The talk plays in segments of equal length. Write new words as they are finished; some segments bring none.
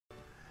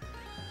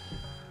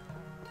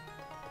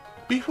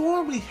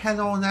before we head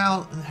on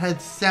out and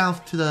head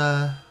south to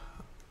the...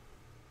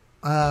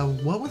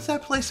 what was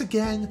that place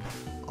again?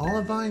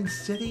 Olivine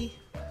City?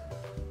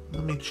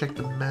 Let me check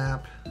the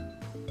map.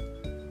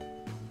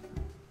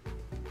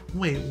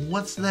 Wait,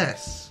 what's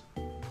this?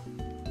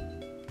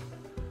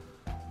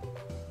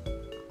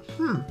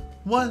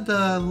 One of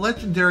the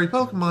legendary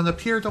Pokemon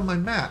appeared on my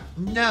map.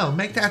 No,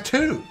 make that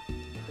two!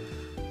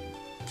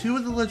 Two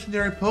of the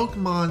legendary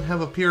Pokemon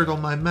have appeared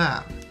on my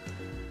map.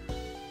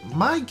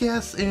 My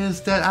guess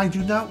is that I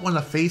do not want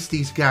to face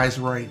these guys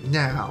right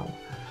now.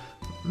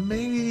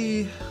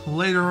 Maybe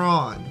later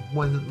on,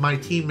 when my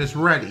team is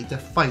ready to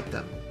fight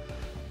them.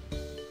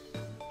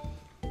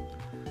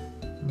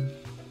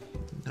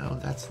 No,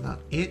 that's not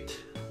it.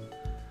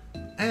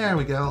 There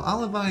we go,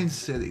 Olivine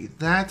City.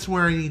 That's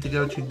where I need to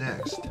go to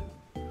next.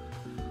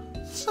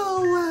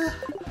 So,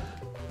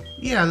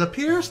 yeah, it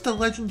appears the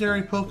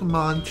legendary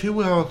Pokemon,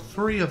 2 or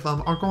 3 of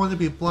them, are going to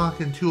be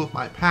blocking 2 of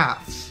my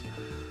paths.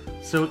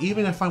 So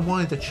even if I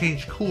wanted to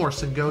change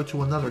course and go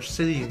to another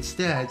city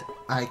instead,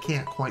 I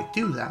can't quite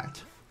do that.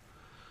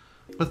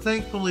 But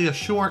thankfully a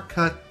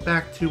shortcut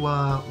back to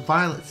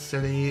Violet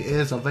City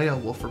is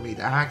available for me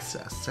to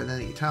access at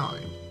any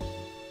time.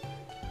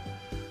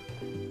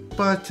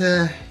 But,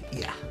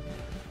 yeah,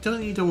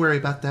 don't need to worry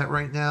about that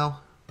right now.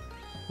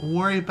 We'll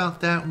worry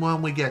about that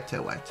when we get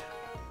to it.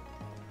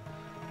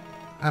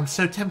 I'm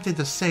so tempted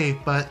to save,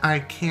 but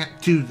I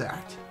can't do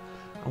that.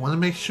 I want to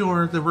make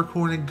sure the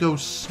recording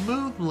goes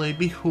smoothly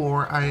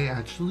before I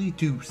actually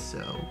do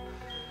so.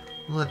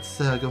 Let's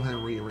go ahead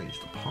and rearrange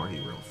the party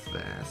real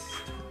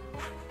fast.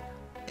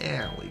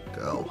 There we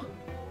go.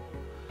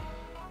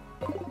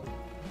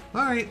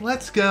 Alright,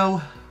 let's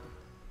go.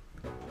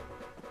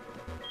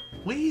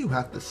 What do you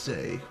have to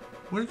say?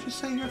 Where did you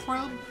say you're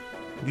from?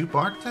 New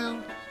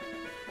Barktown?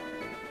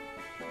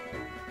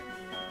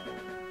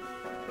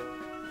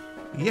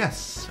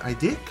 Yes, I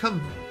did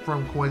come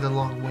from quite a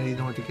long way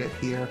in order to get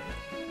here.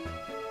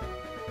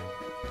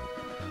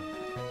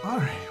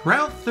 Alright,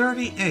 Route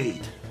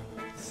 38.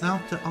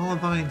 South to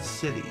Olivine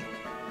City.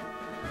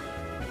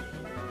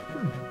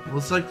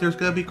 Looks like there's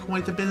gonna be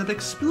quite a bit of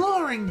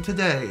exploring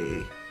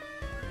today.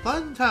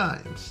 Fun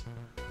times.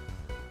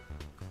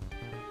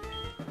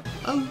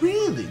 Oh,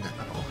 really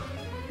now?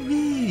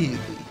 Really?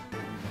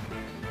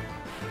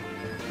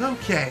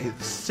 Okay,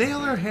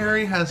 Sailor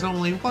Harry has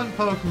only one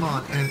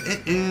Pokemon, and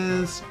it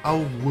is a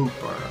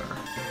Wooper.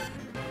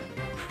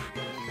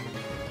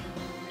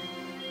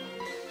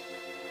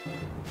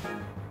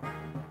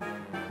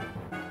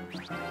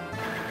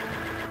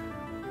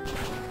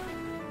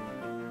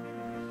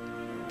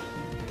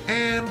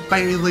 And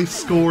Bailey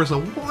scores a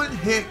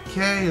one-hit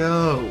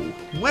KO.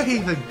 Way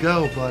to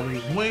go,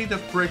 buddy. Way to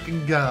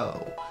frickin'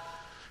 go.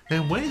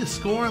 And way to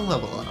score and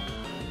level up.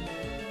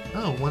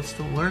 Oh, wants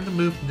to learn to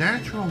move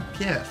Natural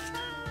Gift.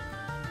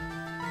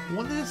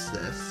 What is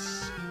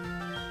this?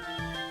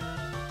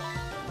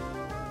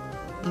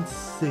 Let's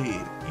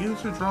see.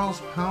 User draws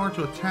power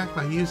to attack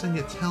by using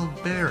its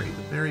held berry.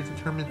 The berry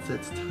determines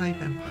its type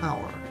and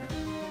power.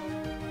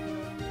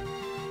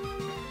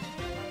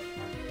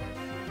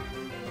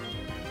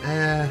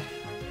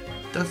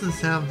 Doesn't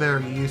sound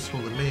very useful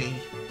to me.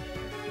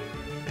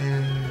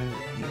 And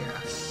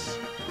yes.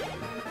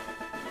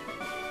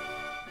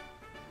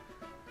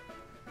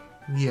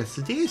 Yes,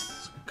 it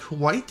is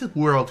quite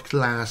world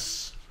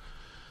class.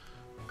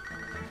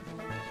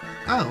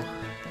 Oh.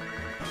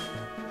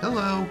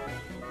 Hello.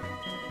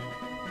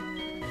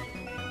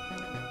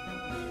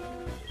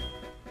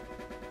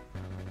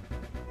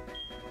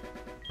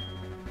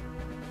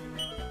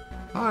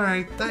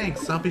 Alright,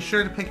 thanks. I'll be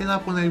sure to pick it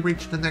up when I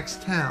reach the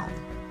next town.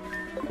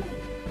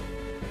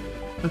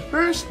 But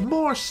first,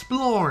 more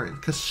exploring,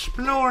 cause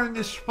exploring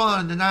is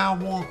fun and I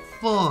want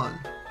fun.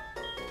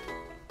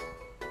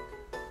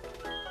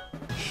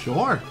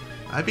 Sure,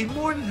 I'd be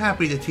more than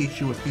happy to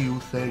teach you a few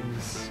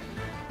things.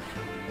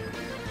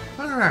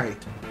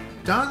 Alright,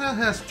 Donna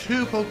has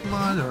 2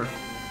 Pokemon,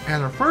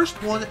 and her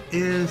first one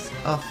is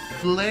a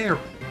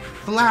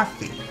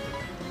Flaffy.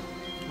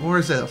 Or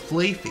is it a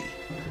Flafy?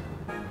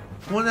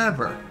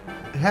 Whatever.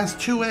 It has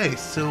 2 A's,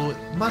 so it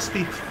must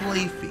be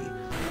Flafy.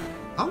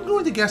 I'm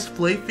going to guess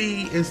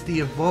Flafy is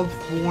the evolved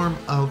form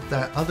of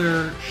that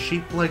other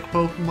sheep-like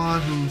Pokemon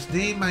whose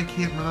name I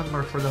can't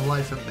remember for the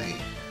life of me.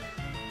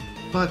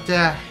 But,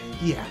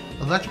 yeah,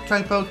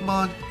 Electric-type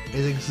Pokemon,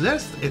 it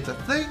exists, it's a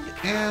thing,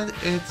 and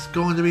it's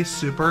going to be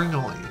super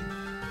annoying.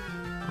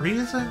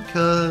 Reason?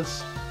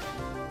 Cause,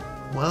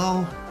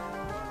 well,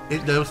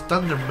 it knows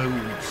Thunder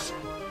moves.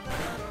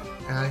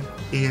 And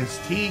it is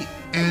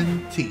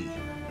TNT.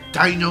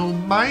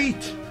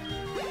 Dynamite!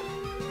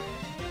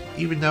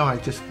 Even though I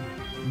just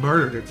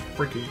murdered its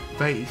freaking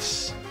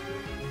face.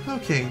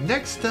 Okay,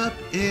 next up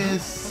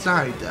is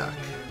Psyduck.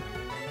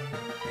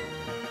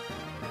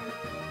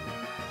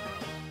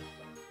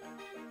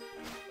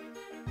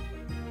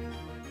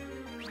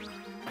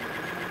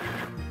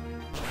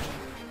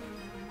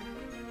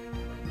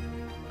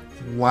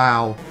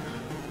 Wow.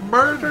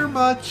 Murder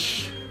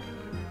much?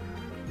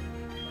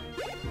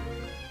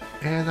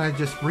 And I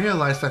just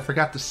realized I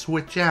forgot to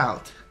switch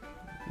out.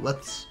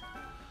 Let's...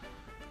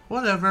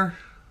 Whatever.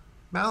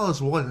 Mal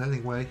is one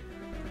anyway.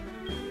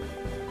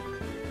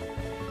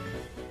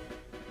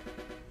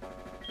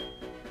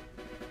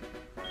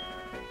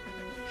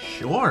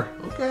 Sure,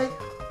 okay.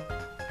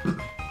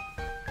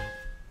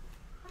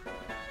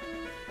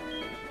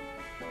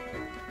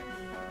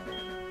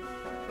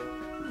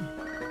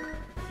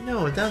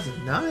 No, it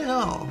doesn't. Not at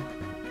all.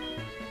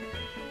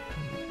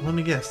 Let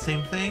me guess.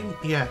 Same thing?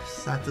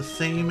 Yes, that's the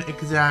same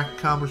exact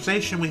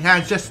conversation we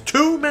had just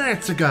 2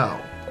 minutes ago.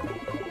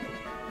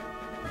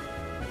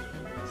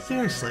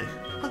 Seriously,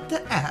 what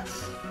the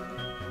F?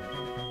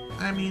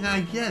 I mean,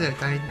 I get it.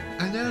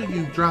 I know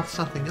you dropped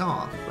something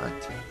off, but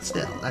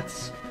still,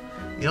 that's...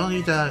 You don't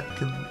need to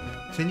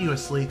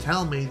continuously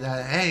tell me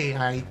that, hey,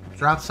 I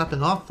dropped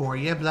something off for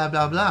you, blah,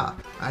 blah, blah.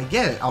 I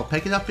get it. I'll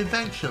pick it up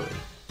eventually.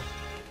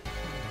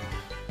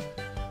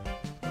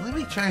 Let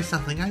me try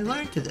something I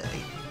learned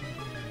today.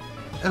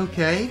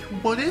 Okay,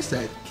 what is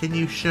it? Can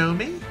you show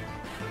me?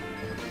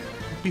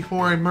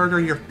 Before I murder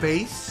your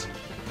face?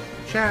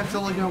 Chad's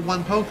only got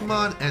one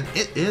Pokemon, and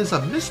it is a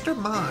Mr.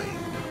 Mime.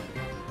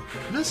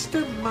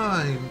 Mr.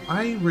 Mime,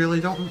 I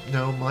really don't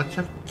know much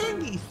of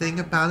anything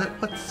about it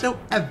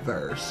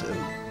whatsoever, so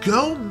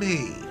go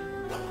me!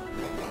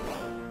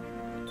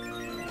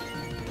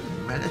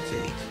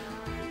 Meditate.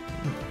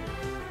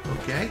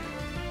 Okay.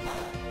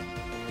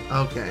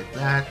 Okay,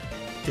 that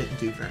didn't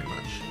do very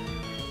much.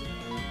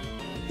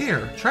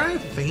 Here, try a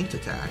feint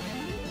attack.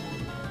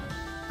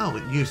 Oh,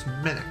 it used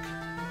Mimic.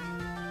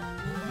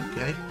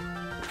 Okay.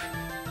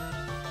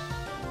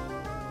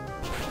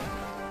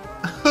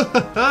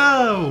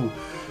 Oh,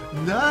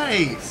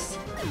 nice!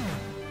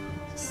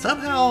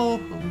 Somehow,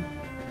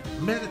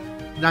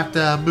 not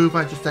the move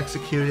I just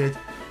executed,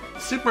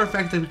 super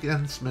effective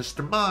against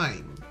Mr.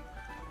 Mime.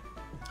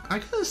 I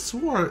could have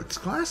swore it's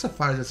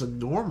classified as a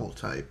normal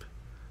type.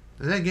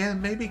 Then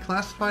again, maybe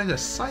classified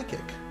as psychic.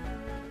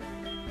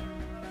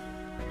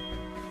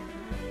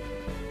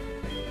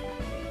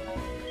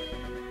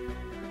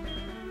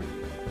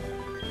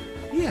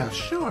 Yeah,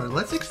 sure,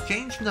 let's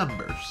exchange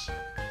numbers.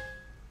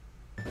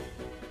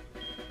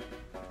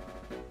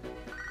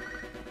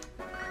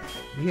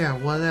 Yeah,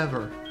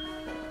 whatever.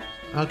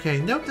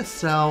 Okay, note to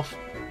self,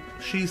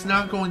 she's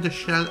not going to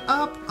shut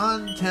up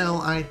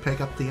until I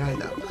pick up the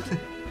item.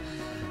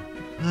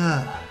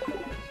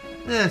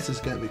 This is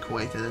going to be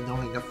quite an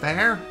annoying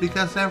affair,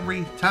 because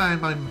every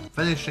time I'm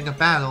finishing a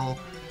battle,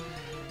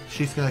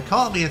 she's going to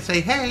call me and say,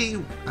 hey,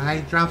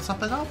 I dropped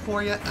something off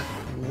for you.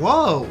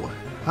 Whoa!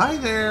 Hi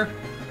there!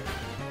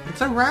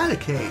 It's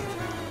Eradicate.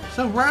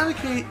 So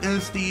Eradicate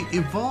is the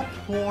evolved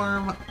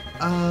form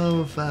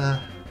of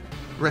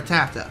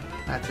Rattata.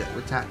 That's it,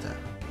 Rattata.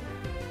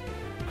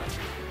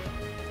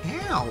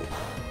 Ow!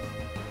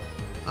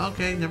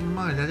 Okay, never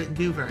mind. I didn't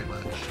do very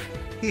much.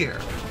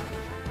 Here.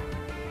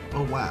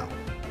 Oh, wow.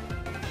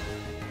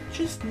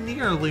 Just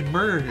nearly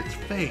murdered its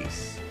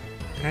face.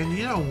 And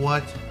you know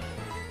what?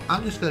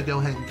 I'm just gonna go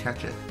ahead and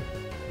catch it.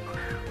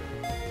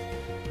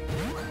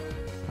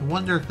 I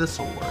wonder if this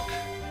will work.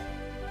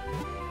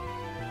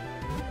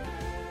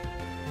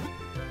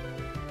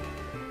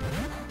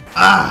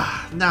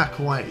 Ah! Not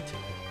quite.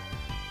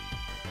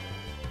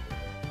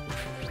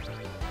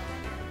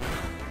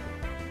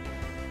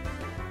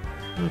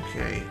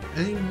 Okay,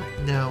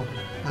 no.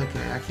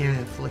 Okay, I can't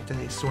inflict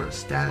any sort of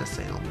status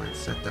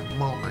ailments at the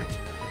moment.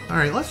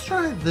 Alright, let's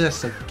try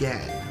this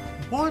again.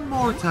 One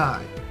more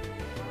time.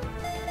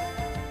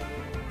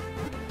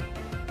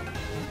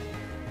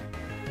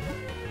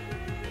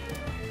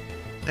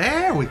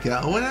 There we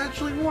go, it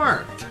actually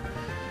worked.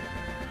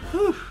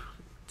 Whew.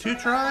 2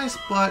 tries,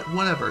 but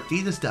whatever,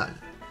 deed is done.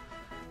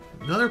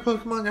 Another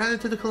Pokemon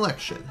added to the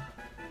collection.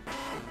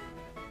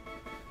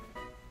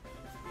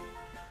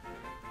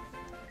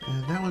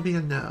 And that would be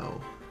a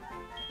no.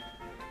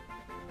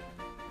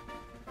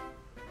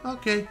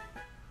 Okay.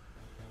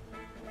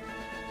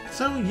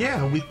 So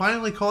yeah, we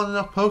finally caught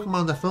enough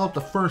Pokemon to fill up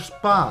the first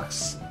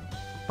box.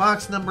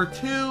 Box number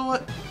 2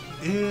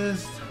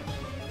 is...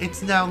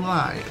 it's now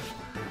live.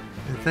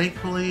 And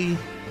thankfully,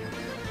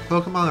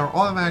 Pokemon are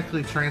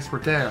automatically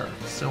transferred there,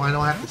 so I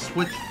don't have to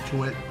switch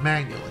to it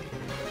manually.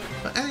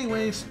 But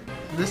anyways,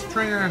 this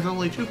trainer has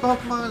only 2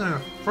 Pokemon, and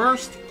our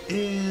first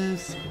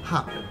is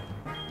Hoppip.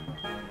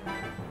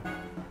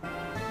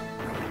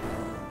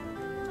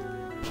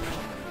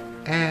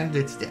 And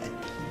it's dead.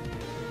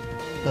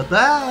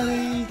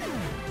 Bye-bye!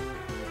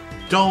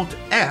 Don't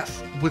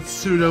F with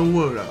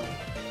Sudowoodo.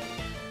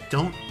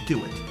 Don't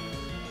do it.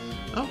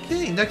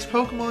 Okay, next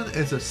Pokemon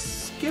is a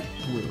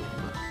Skiploom.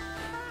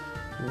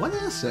 What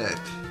is it?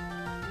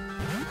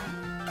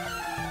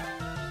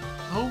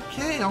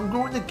 Okay, I'm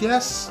going to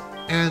guess,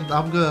 and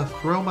I'm going to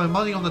throw my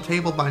money on the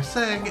table by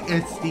saying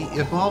it's the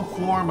evolved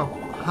form of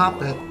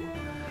Hoppip.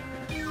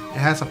 It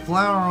has a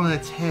flower on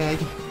its head.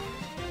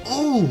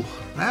 Ooh!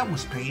 That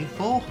was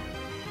painful.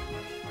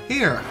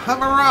 Here, have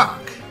a rock.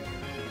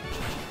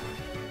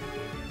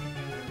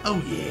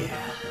 Oh yeah.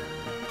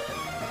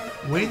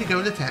 Way to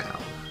go to town.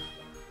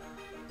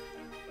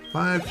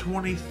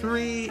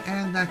 523,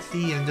 and that's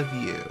the end of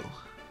you.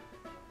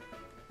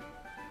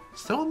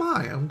 So am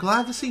I. I'm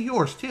glad to see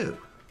yours too.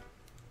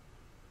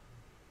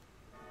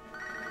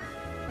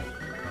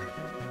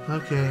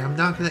 Okay, I'm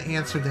not gonna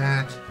answer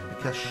that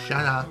because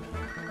shut up.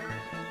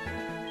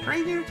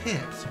 Trainer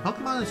tips.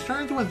 Pokemon is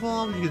trying to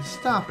evolve, you can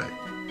stop it.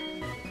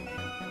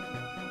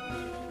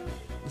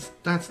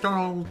 The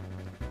startle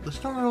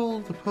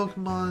the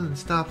Pokemon and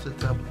stops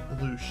its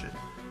evolution.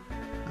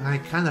 I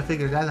kind of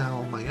figured that out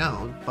on my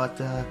own, but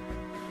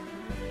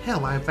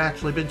hell, I've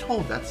actually been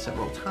told that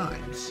several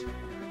times.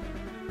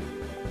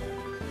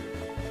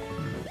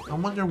 I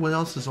wonder what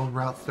else is on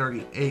Route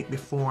 38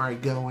 before I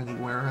go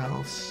anywhere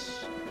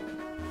else.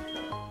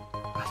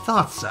 I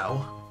thought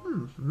so.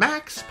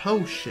 Max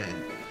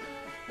Potion.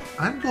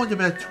 I'm going to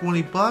bet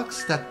 20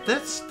 bucks that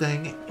this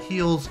thing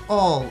heals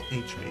all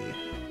HP.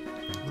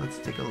 Let's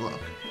take a look.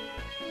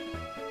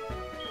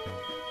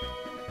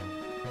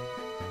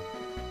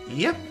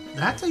 Yep,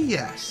 that's a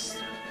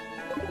yes.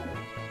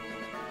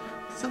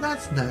 So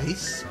that's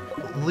nice.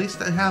 At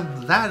least I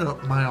have that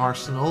up my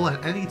arsenal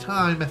at any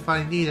time if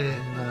I need it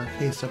in the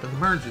case of an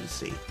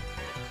emergency.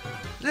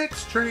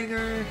 Next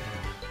trainer.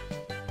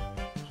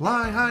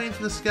 Fly high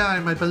into the sky,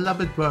 my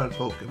beloved bird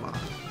Pokemon.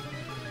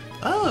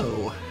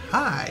 Oh,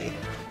 hi.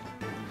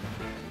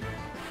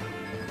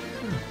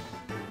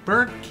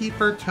 Bird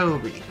Keeper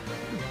Toby.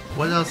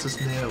 What else is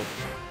new?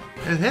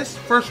 And his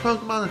first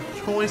Pokemon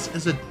of choice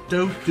is a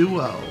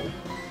Doduo.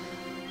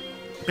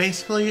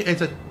 Basically,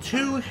 it's a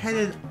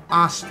two-headed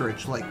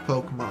ostrich-like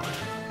Pokemon.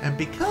 And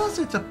because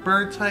it's a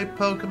bird-type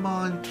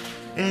Pokemon,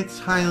 it's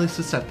highly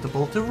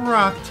susceptible to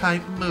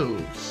rock-type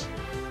moves.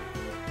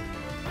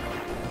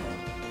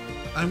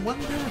 I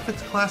wonder if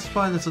it's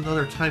classified as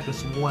another type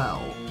as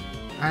well.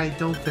 I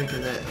don't think it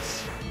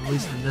is, at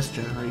least in this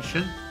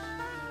generation.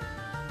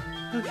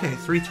 Okay,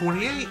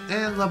 328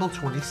 and level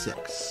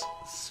 26.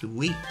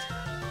 Sweet.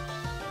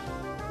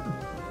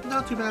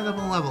 Not too bad of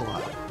a level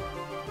up.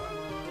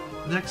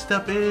 Next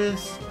up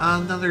is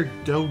another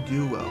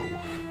Doduo.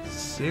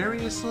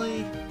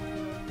 Seriously?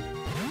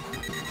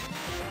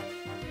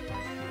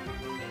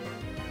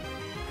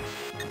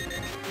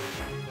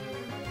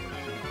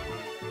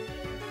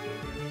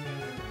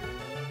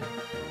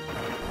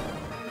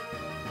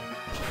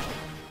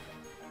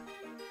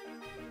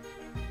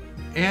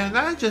 And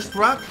I just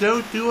rocked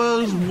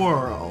Doduo's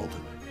world.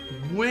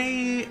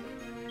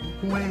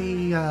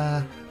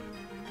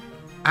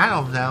 I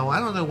don't know. I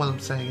don't know what I'm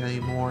saying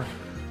anymore.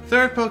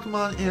 Third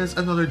Pokemon is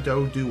another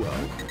Doduo.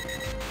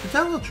 To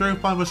tell the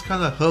truth, I was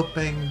kind of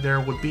hoping there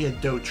would be a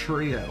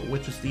Dotrio,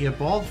 which is the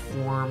evolved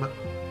form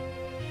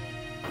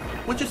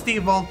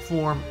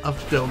of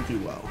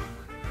Doduo.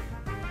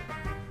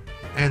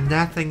 And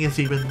that thing is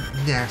even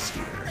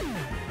nastier.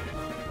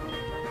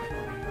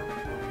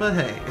 But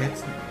hey,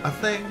 it's a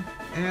thing,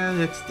 and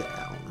it's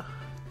down.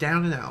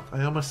 Down and out.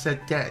 I almost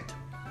said dead.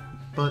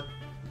 But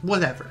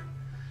whatever.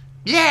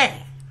 Yeah!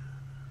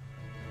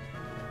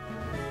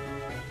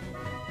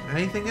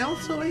 Anything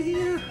else over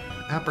here?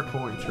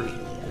 Apricorn tree.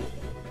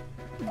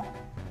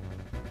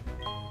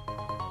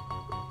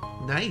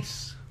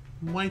 Nice.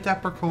 White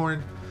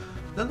apricorn.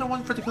 Another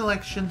one for the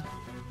collection.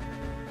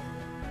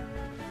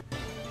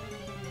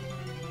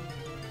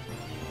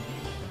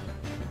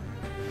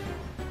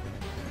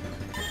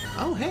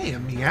 Oh hey, a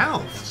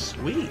Meowth.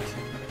 Sweet.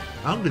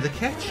 I'm gonna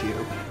catch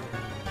you.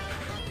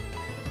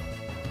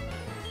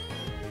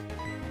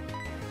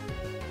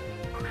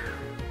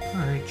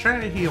 Alright, try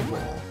to heal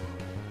ball.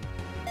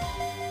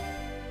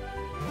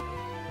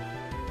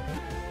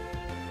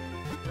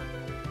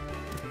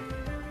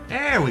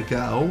 There we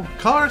go.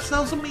 Car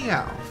sells a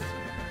Meowth.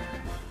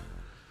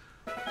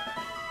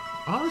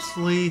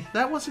 Honestly,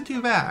 that wasn't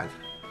too bad.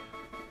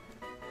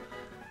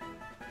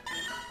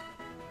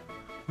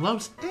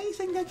 Loves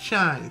anything that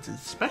shines,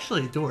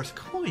 especially adores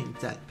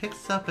coins that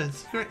picks up and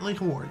secretly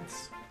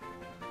hoards.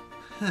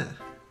 Huh.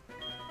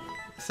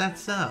 Is that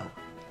so?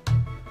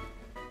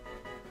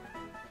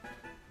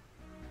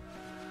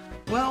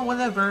 Well,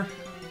 whatever.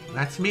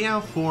 That's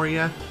Meowth for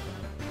ya.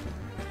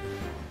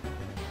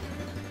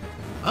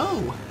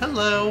 Oh,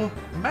 hello,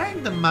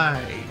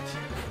 Magnemite.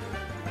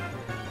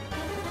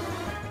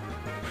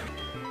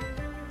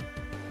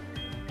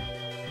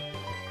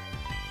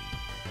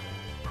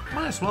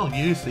 Might as well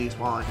use these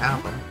while I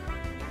have them.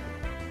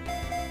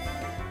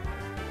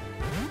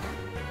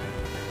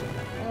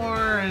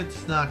 Or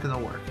it's not gonna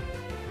work.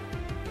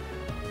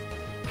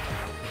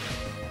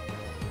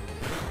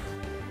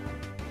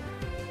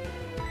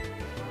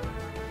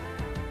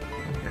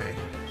 Okay,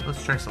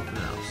 let's try something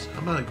else.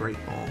 How about a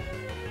Great Ball?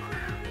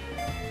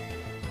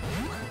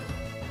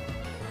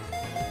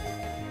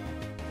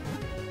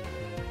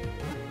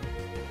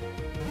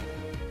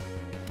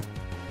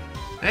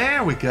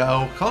 There we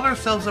go. Call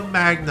ourselves a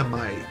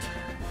Magnemite.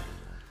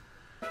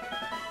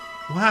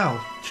 Wow,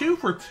 2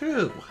 for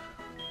 2.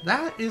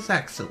 That is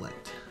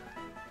excellent.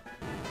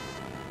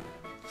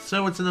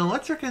 So it's an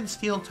electric and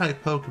steel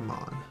type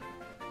Pokemon.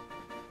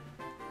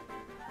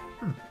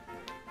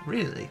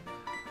 Really?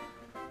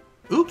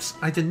 Oops,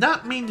 I did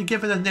not mean to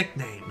give it a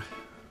nickname.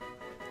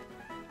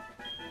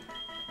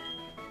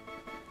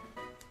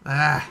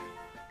 Ah,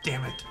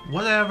 damn it.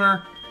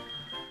 Whatever.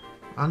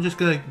 I'm just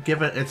gonna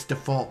give it its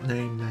default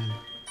name then.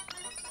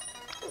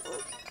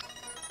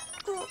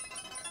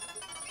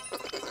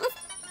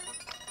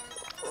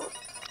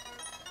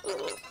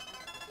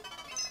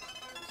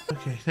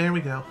 Okay, there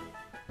we go.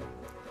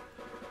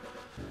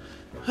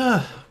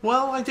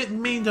 Well, I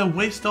didn't mean to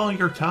waste all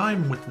your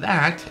time with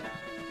that.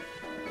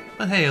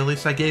 But hey, at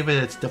least I gave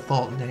it its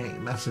default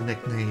name as a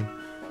nickname.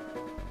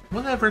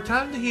 Whatever,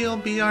 time to heal,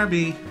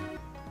 BRB.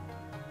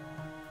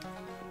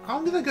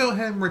 I'm gonna go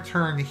ahead and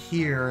return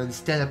here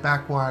instead of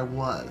back where I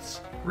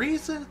was.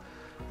 Reason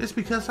is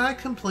because I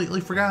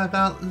completely forgot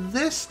about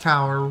this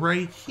tower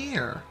right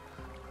here.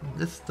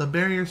 This is the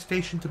barrier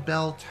station to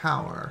Bell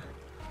Tower.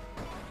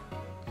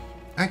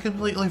 I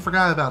completely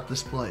forgot about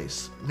this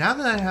place. Now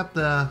that I have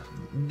the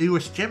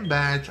newest gym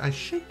badge, I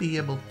should be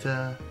able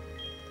to...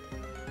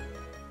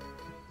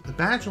 The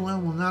badge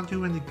alone will not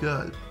do any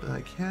good, but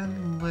I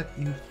can let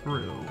you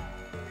through.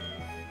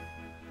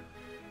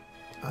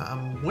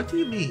 What do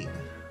you mean?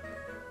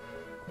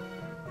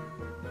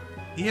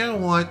 You know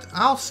what?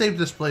 I'll save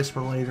this place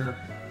for later.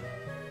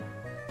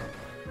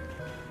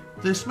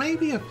 This may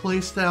be a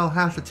place that I'll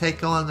have to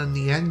take on in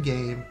the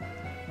endgame.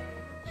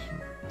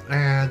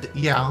 And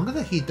yeah, I'm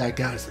gonna heed that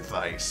guy's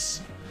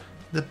advice.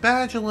 The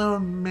badge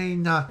alone may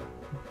not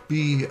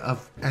be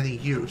of any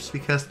use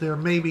because there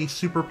may be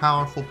super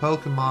powerful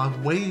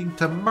Pokemon waiting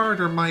to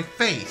murder my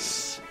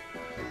face.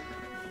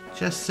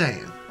 Just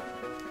saying.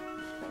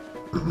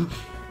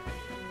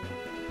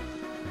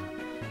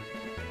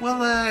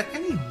 Well,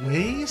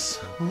 anyways,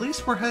 at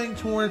least we're heading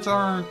towards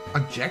our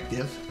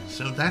objective,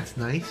 so that's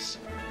nice.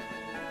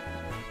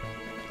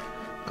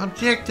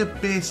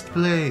 Objective-based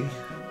play.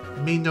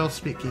 Me no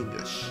speak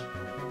English.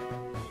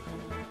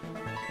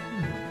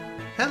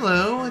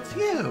 Hello, it's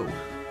you.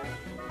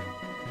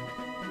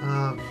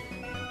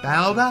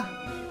 Balba?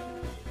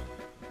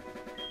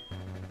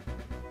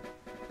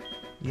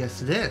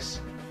 Yes, it is.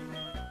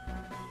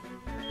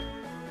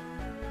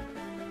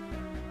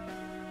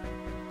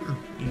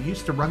 You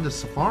used to run the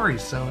Safari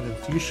Zone in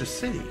Fuchsia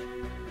City.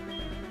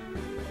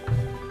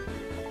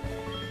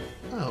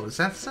 Oh, is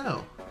that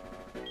so?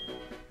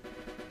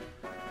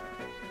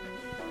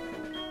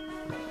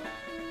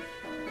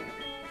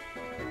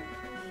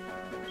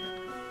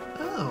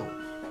 Oh.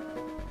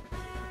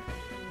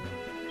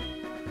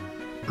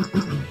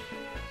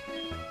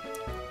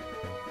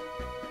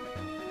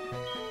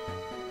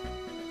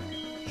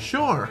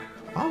 Sure,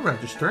 I'll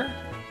register.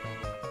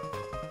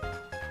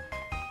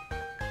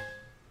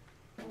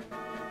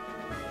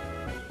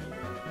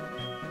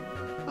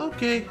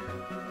 Okay.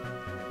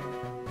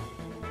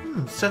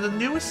 So the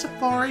newest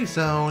Safari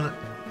Zone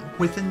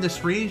within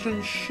this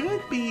region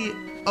should be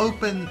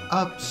open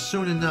up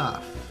soon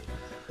enough.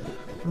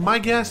 My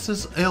guess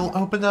is it'll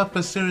open up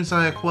as soon as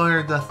I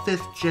acquire the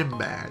 5th gym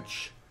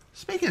badge.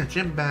 Speaking of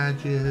gym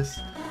badges,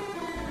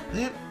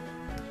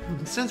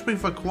 since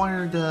we've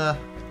acquired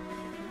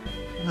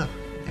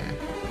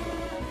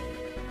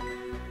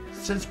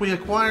since we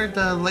acquired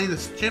the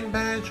latest gym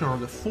badge, or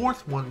the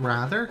 4th one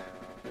rather,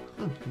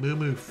 Moo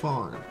Moo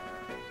Farm.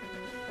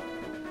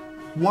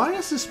 Why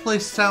does this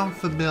place sound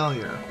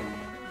familiar?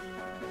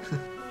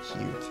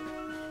 Cute.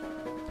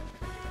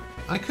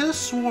 I could have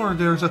sworn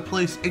there's a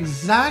place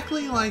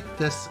exactly like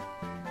this.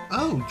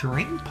 Oh,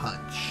 Drain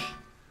Punch.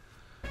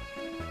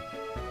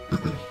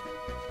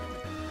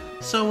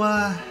 So,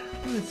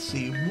 let's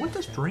see. What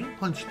does Drain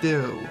Punch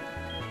do?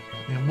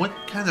 And what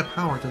kind of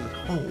power does it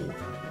hold?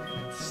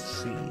 Let's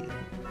see.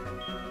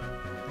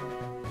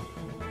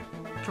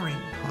 Drain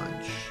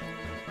Punch.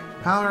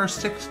 Power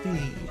 60.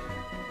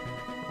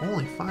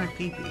 Only 5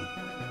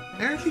 PP.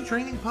 Energy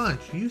Draining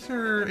Punch.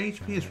 User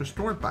HP is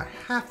restored by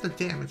half the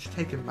damage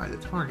taken by the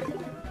target.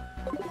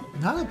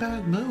 Not a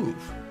bad move.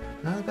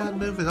 Not a bad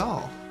move at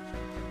all.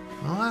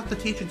 I'll have to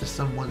teach it to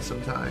someone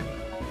sometime.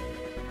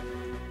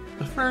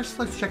 But first,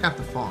 let's check out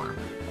the farm.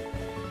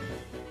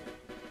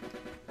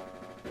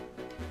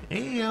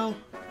 Heyo.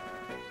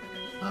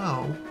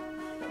 Oh.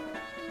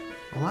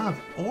 A lot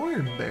of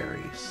orange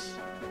berries.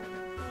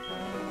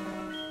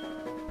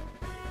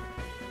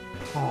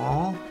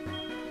 Aw.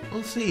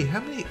 Let's see,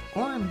 how many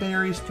orange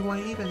berries do I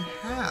even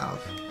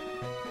have?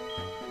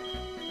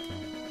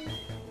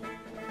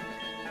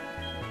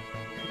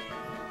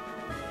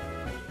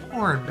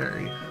 Orange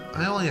berry.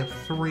 I only have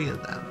 3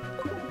 of them.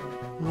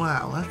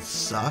 Wow, that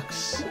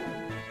sucks.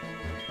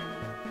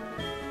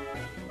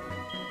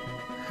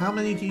 How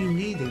many do you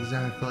need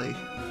exactly?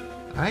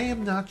 I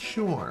am not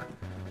sure.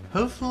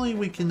 Hopefully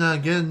we can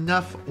get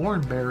enough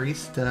orange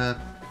berries to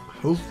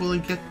hopefully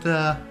get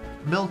the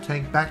milk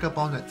tank back up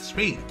on its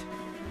feet.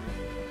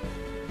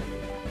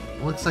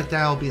 Looks like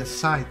that'll be a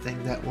side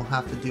thing that we'll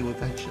have to do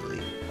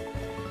eventually.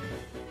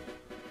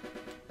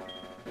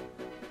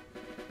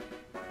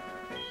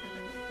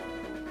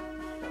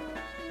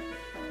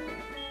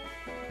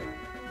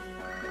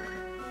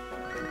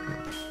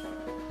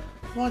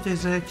 What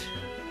is it?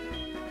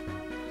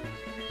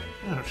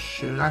 Oh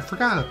shoot, I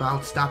forgot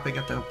about stopping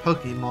at the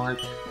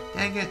Pokemart.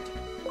 Dang it.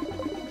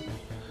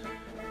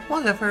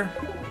 Whatever.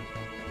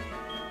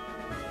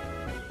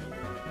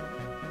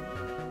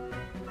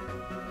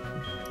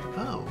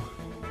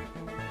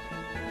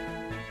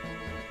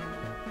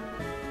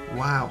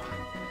 wow.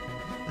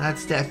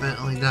 That's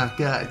definitely not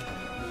good.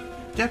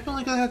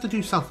 Definitely gonna have to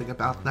do something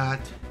about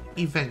that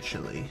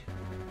eventually.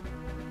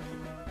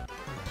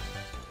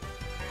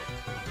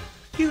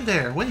 You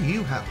there, what do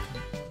you have?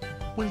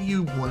 What do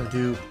you want to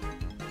do?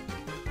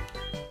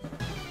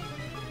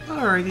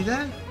 Alrighty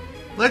then,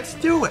 let's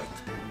do it!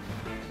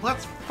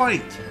 Let's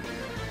fight!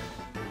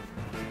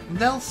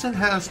 Nelson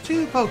has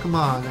 2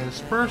 Pokemon, and his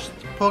first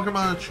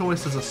Pokemon of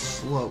choice is a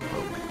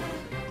Slowpoke.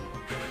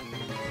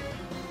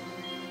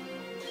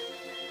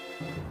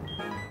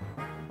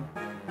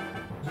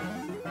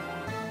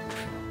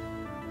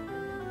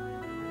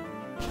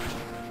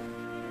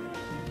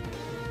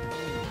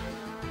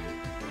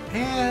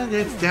 And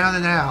it's down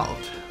and out.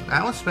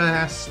 That was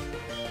fast.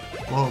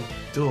 Well,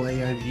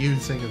 delay I'm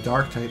using a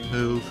Dark-type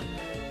move.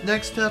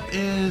 Next up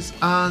is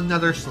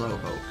another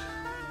Slowpoke.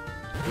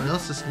 What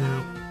else is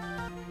new?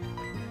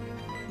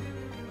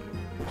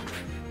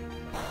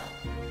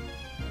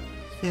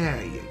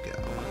 There you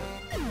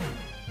go.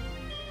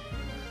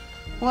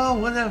 Well,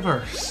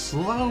 whatever.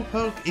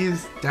 Slowpoke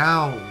is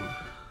down.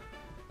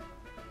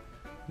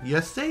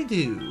 Yes, they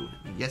do.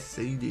 Yes,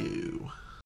 they do.